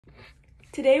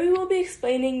Today we will be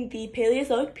explaining the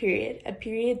Paleozoic period, a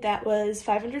period that was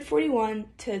 541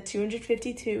 to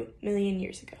 252 million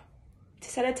years ago. To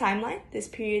set a timeline, this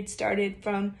period started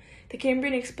from the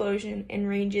Cambrian explosion and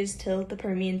ranges till the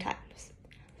Permian times.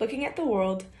 Looking at the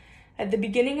world, at the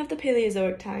beginning of the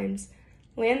Paleozoic times,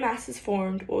 land masses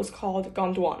formed what was called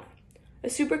Gondwana, a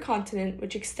supercontinent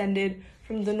which extended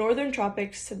from the northern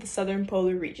tropics to the southern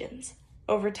polar regions.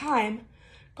 Over time,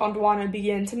 Gondwana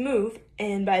began to move,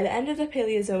 and by the end of the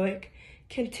Paleozoic,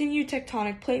 continued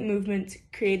tectonic plate movements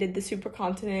created the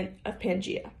supercontinent of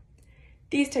Pangaea.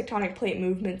 These tectonic plate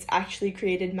movements actually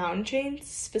created mountain chains,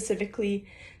 specifically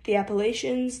the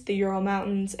Appalachians, the Ural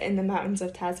Mountains, and the mountains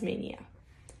of Tasmania.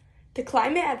 The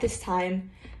climate at this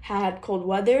time had cold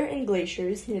weather and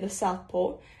glaciers near the South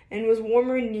Pole and was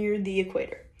warmer near the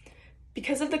equator.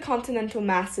 Because of the continental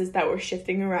masses that were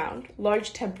shifting around,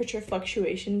 large temperature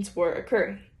fluctuations were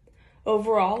occurring.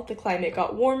 Overall, the climate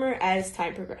got warmer as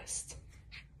time progressed.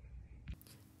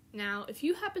 Now, if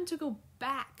you happen to go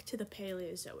back to the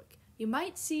Paleozoic, you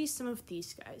might see some of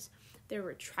these guys. There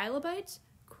were trilobites,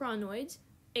 crinoids,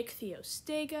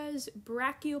 ichthyostegas,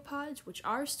 brachiopods, which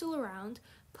are still around,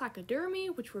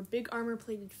 placodermi, which were big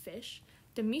armor-plated fish,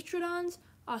 dimetrodons,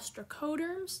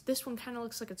 ostracoderms, this one kind of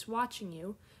looks like it's watching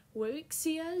you,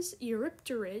 Wixias,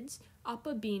 Eurypterids,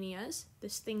 Apabenias,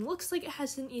 this thing looks like it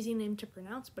has an easy name to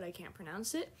pronounce, but I can't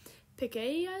pronounce it,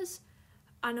 Picaeas,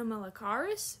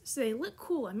 Anomalocaris, so they look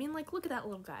cool, look at that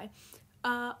little guy,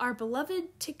 our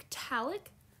beloved Tiktaalik,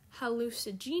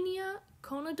 Hallucigenia,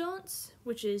 Conodonts,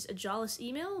 which is a jawless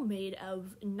email made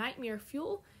of nightmare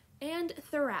fuel, and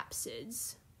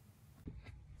Therapsids.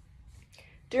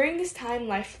 During this time,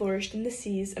 life flourished in the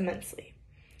seas immensely.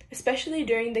 Especially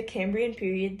during the Cambrian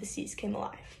period, the seas came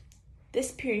alive.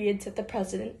 This period set the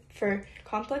precedent for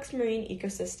complex marine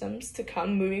ecosystems to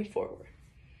come moving forward.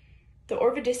 The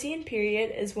Ordovician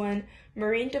period is when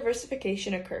marine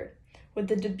diversification occurred, with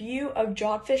the debut of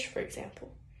jawed fish, for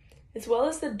example, as well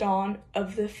as the dawn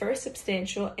of the first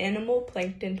substantial animal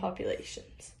plankton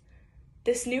populations.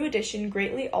 This new addition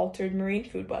greatly altered marine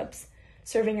food webs,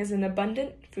 serving as an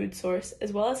abundant food source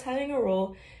as well as having a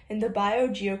role in the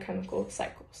biogeochemical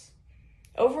cycles,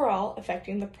 overall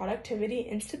affecting the productivity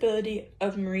and stability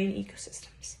of marine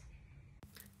ecosystems.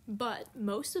 But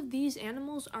most of these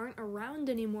animals aren't around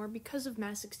anymore because of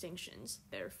mass extinctions.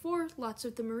 Therefore, lots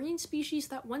of the marine species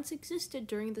that once existed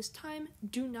during this time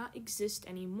do not exist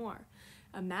anymore.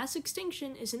 A mass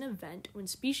extinction is an event when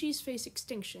species face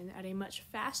extinction at a much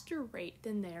faster rate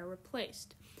than they are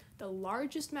replaced. The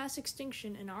largest mass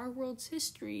extinction in our world's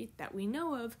history that we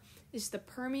know of is the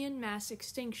Permian mass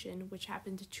extinction, which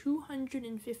happened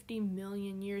 250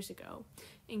 million years ago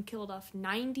and killed off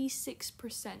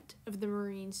 96% of the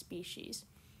marine species.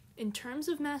 In terms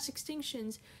of mass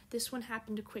extinctions, this one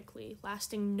happened quickly,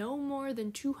 lasting no more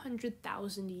than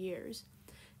 200,000 years.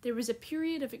 There was a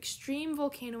period of extreme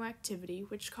volcano activity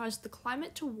which caused the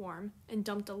climate to warm and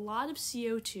dumped a lot of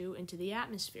CO2 into the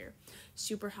atmosphere.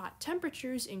 Super hot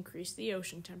temperatures increase the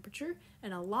ocean temperature,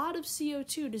 and a lot of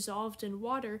CO2 dissolved in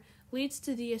water leads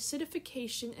to the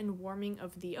acidification and warming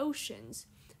of the oceans,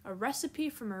 a recipe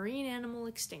for marine animal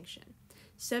extinction.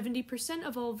 70%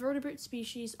 of all vertebrate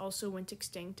species also went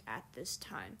extinct at this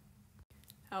time.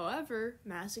 However,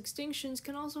 mass extinctions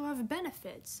can also have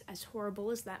benefits, as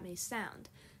horrible as that may sound.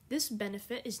 This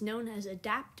benefit is known as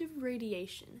adaptive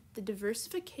radiation, the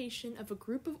diversification of a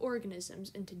group of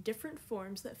organisms into different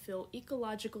forms that fill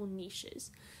ecological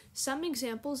niches. Some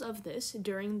examples of this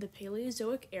during the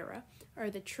Paleozoic era are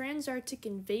the Transarctic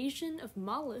invasion of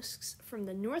mollusks from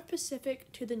the North Pacific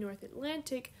to the North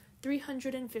Atlantic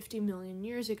 350 million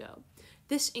years ago.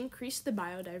 This increased the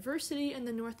biodiversity in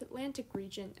the North Atlantic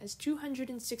region as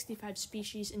 265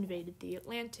 species invaded the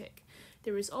Atlantic.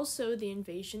 There was also the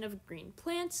invasion of green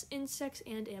plants, insects,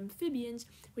 and amphibians,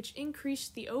 which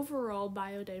increased the overall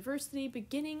biodiversity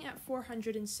beginning at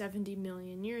 470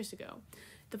 million years ago.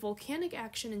 The volcanic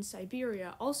action in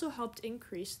Siberia also helped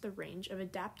increase the range of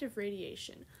adaptive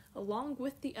radiation, along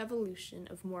with the evolution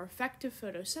of more effective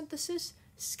photosynthesis,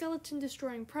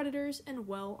 skeleton-destroying predators, and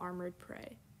well-armored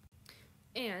prey.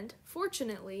 And,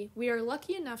 fortunately, we are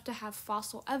lucky enough to have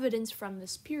fossil evidence from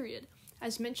this period.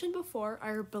 As mentioned before,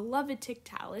 our beloved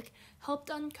Tiktaalik helped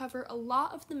uncover a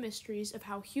lot of the mysteries of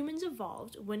how humans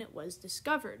evolved when it was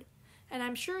discovered. And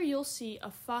I'm sure you'll see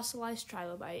a fossilized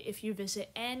trilobite if you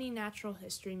visit any natural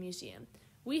history museum.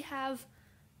 We have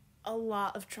a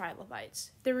lot of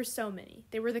trilobites. There were so many.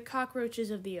 They were the cockroaches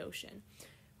of the ocean.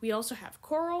 We also have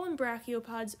coral and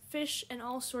brachiopods, fish, and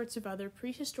all sorts of other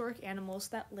prehistoric animals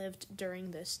that lived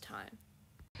during this time.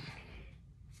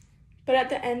 But at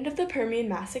the end of the Permian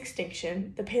mass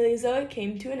extinction, the Paleozoic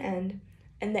came to an end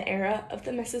and the era of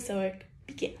the Mesozoic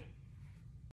began.